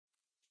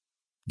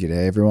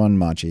G'day everyone,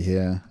 Marchie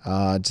here.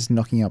 Just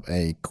knocking up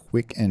a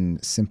quick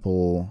and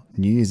simple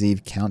New Year's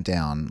Eve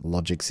countdown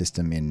logic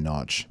system in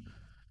Notch.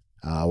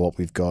 What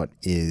we've got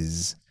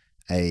is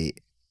a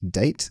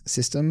date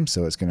system,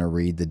 so it's going to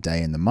read the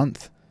day and the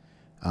month.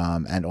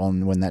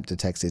 And when that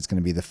detects it's going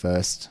to be the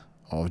 1st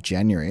of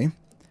January,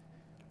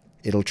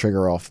 it'll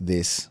trigger off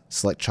this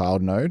select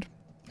child node,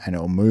 and it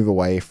will move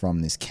away from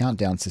this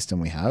countdown system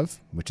we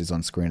have, which is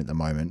on screen at the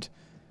moment,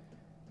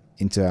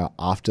 into our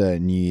after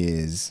New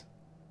Year's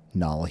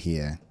null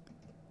here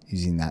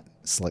using that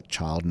select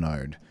child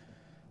node.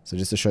 So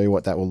just to show you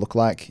what that will look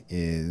like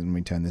is when we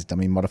turn this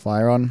dummy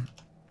modifier on,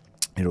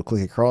 it'll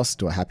click across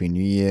to a Happy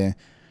New Year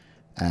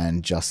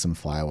and just some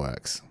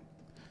fireworks.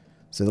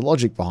 So the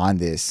logic behind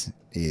this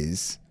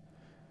is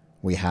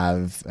we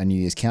have a New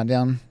Year's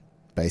countdown.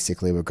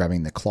 Basically we're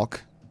grabbing the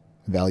clock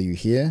value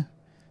here,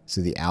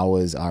 so the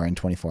hours are in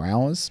 24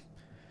 hours.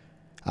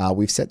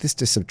 We've set this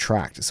to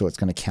subtract, so it's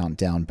going to count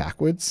down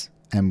backwards,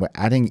 and we're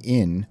adding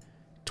in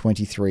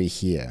 23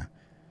 here.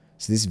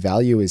 So this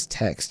value as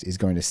text is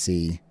going to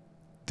see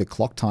the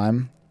clock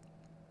time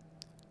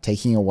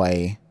taking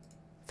away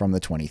from the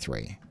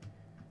 23.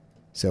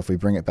 So if we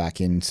bring it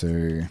back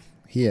into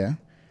here,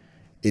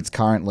 it's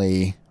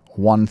currently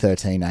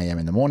 1:13 a.m.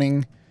 in the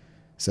morning.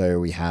 So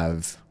we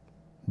have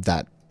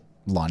that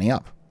lining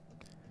up.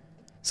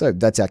 So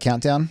that's our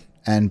countdown.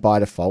 And by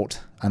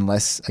default,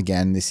 unless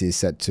again this is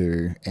set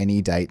to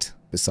any date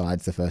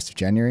besides the 1st of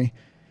January,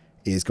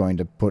 is going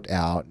to put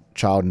our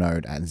child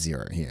node at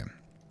 0 here.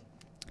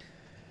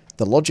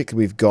 The logic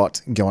we've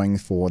got going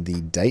for the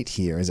date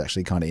here is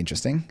actually kind of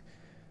interesting.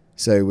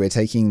 So we're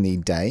taking the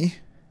day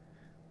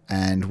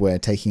and we're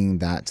taking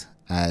that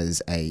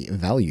as a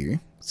value.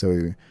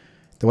 So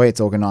the way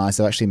it's organized,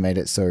 I've actually made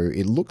it so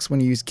it looks, when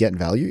you use get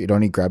value, it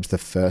only grabs the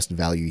first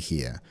value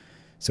here.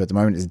 So at the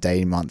moment it's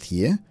day, month,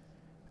 year.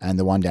 And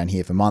the one down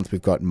here for month,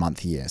 we've got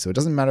month, year. So it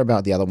doesn't matter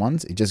about the other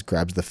ones, it just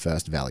grabs the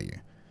first value.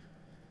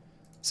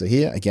 So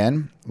here,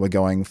 again, we're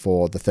going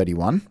for the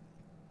 31.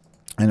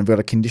 And I've got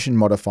a condition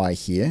modifier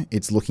here.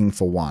 It's looking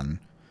for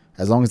 1.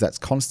 As long as that's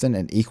constant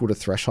and equal to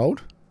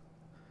threshold,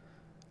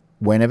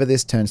 whenever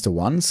this turns to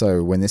 1,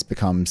 so when this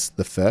becomes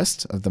the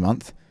 1st of the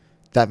month,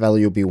 that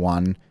value will be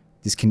 1.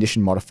 This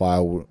condition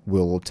modifier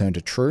will turn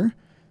to true.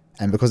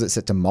 And because it's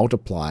set to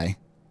multiply,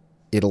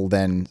 it'll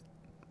then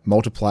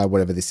multiply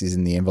whatever this is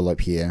in the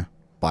envelope here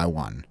by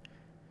 1.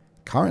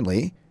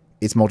 Currently,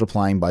 it's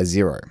multiplying by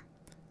 0.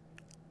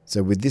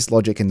 So with this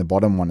logic in the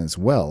bottom one as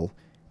well,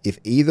 if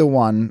either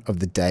one of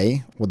the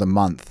day or the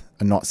month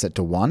are not set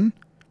to 1,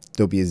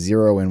 there'll be a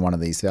 0 in one of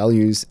these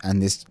values, and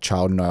this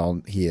child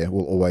node here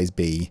will always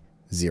be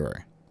 0.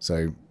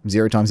 So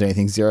 0 times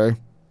anything 0,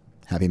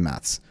 happy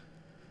maths.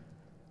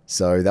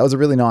 So that was a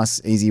really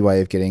nice, easy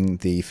way of getting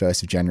the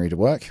 1st of January to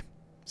work.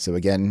 So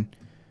again,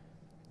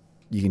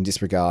 you can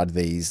disregard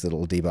these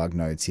little debug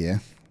nodes here.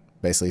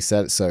 Basically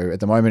set it so at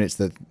the moment it's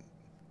the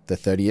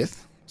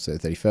 30th, so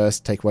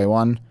 31st, take away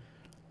 1.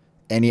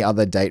 Any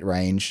other date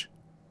range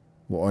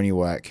will only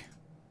work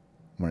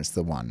when it's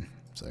the 1.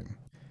 So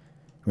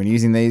when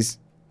using these,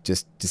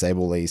 just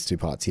disable these 2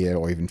 parts here,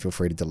 or even feel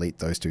free to delete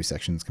those 2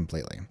 sections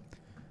completely.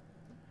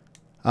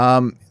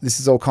 This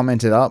is all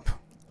commented up.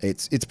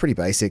 It's pretty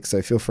basic, so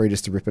feel free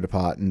just to rip it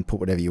apart and put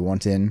whatever you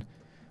want in.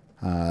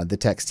 The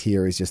text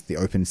here is just the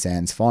Open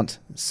Sans font,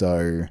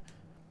 so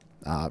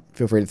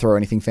feel free to throw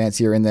anything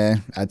fancier in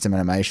there, add some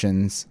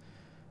animations.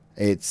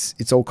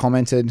 It's all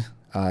commented.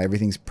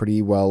 Everything's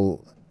pretty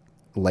well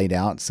laid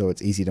out, so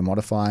it's easy to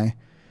modify.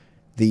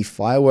 The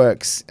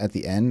fireworks at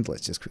the end,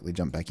 let's just quickly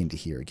jump back into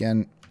here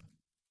again.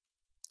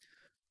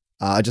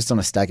 Just on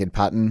a staggered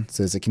pattern,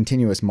 so there's a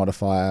continuous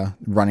modifier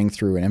running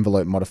through an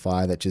envelope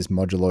modifier that just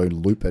modulo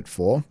loop at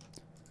 4.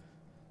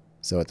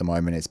 So at the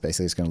moment it's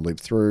basically just going to loop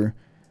through.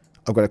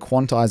 I've got a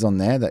quantize on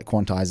there that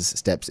quantizes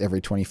steps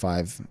every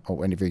 25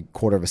 or every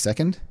quarter of a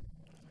second.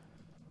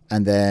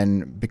 And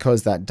then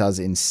because that does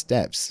in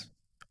steps,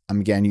 I'm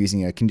again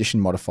using a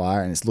condition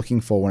modifier, and it's looking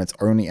for when it's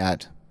only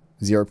at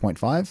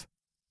 0.5,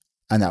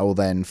 and that will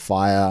then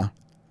fire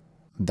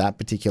that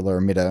particular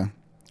emitter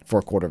for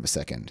a quarter of a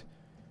second.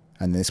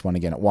 And this one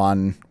again at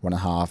 1,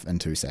 1.5, and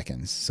 2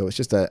 seconds. So it's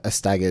just a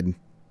staggered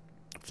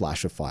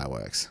flash of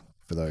fireworks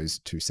for those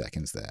 2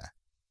 seconds there.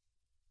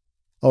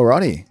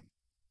 Alrighty.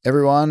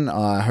 Everyone,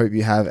 I hope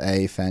you have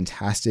a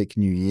fantastic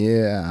new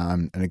year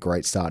and a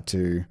great start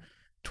to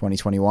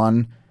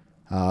 2021.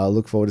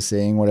 Look forward to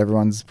seeing what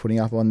everyone's putting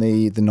up on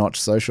the Notch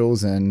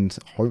socials, and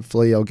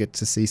hopefully I'll get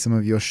to see some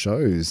of your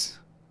shows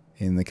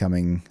in the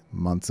coming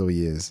months or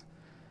years.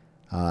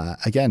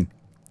 Again,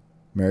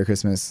 Merry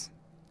Christmas,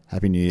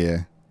 Happy New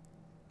Year,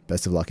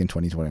 best of luck in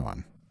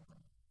 2021.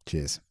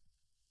 Cheers.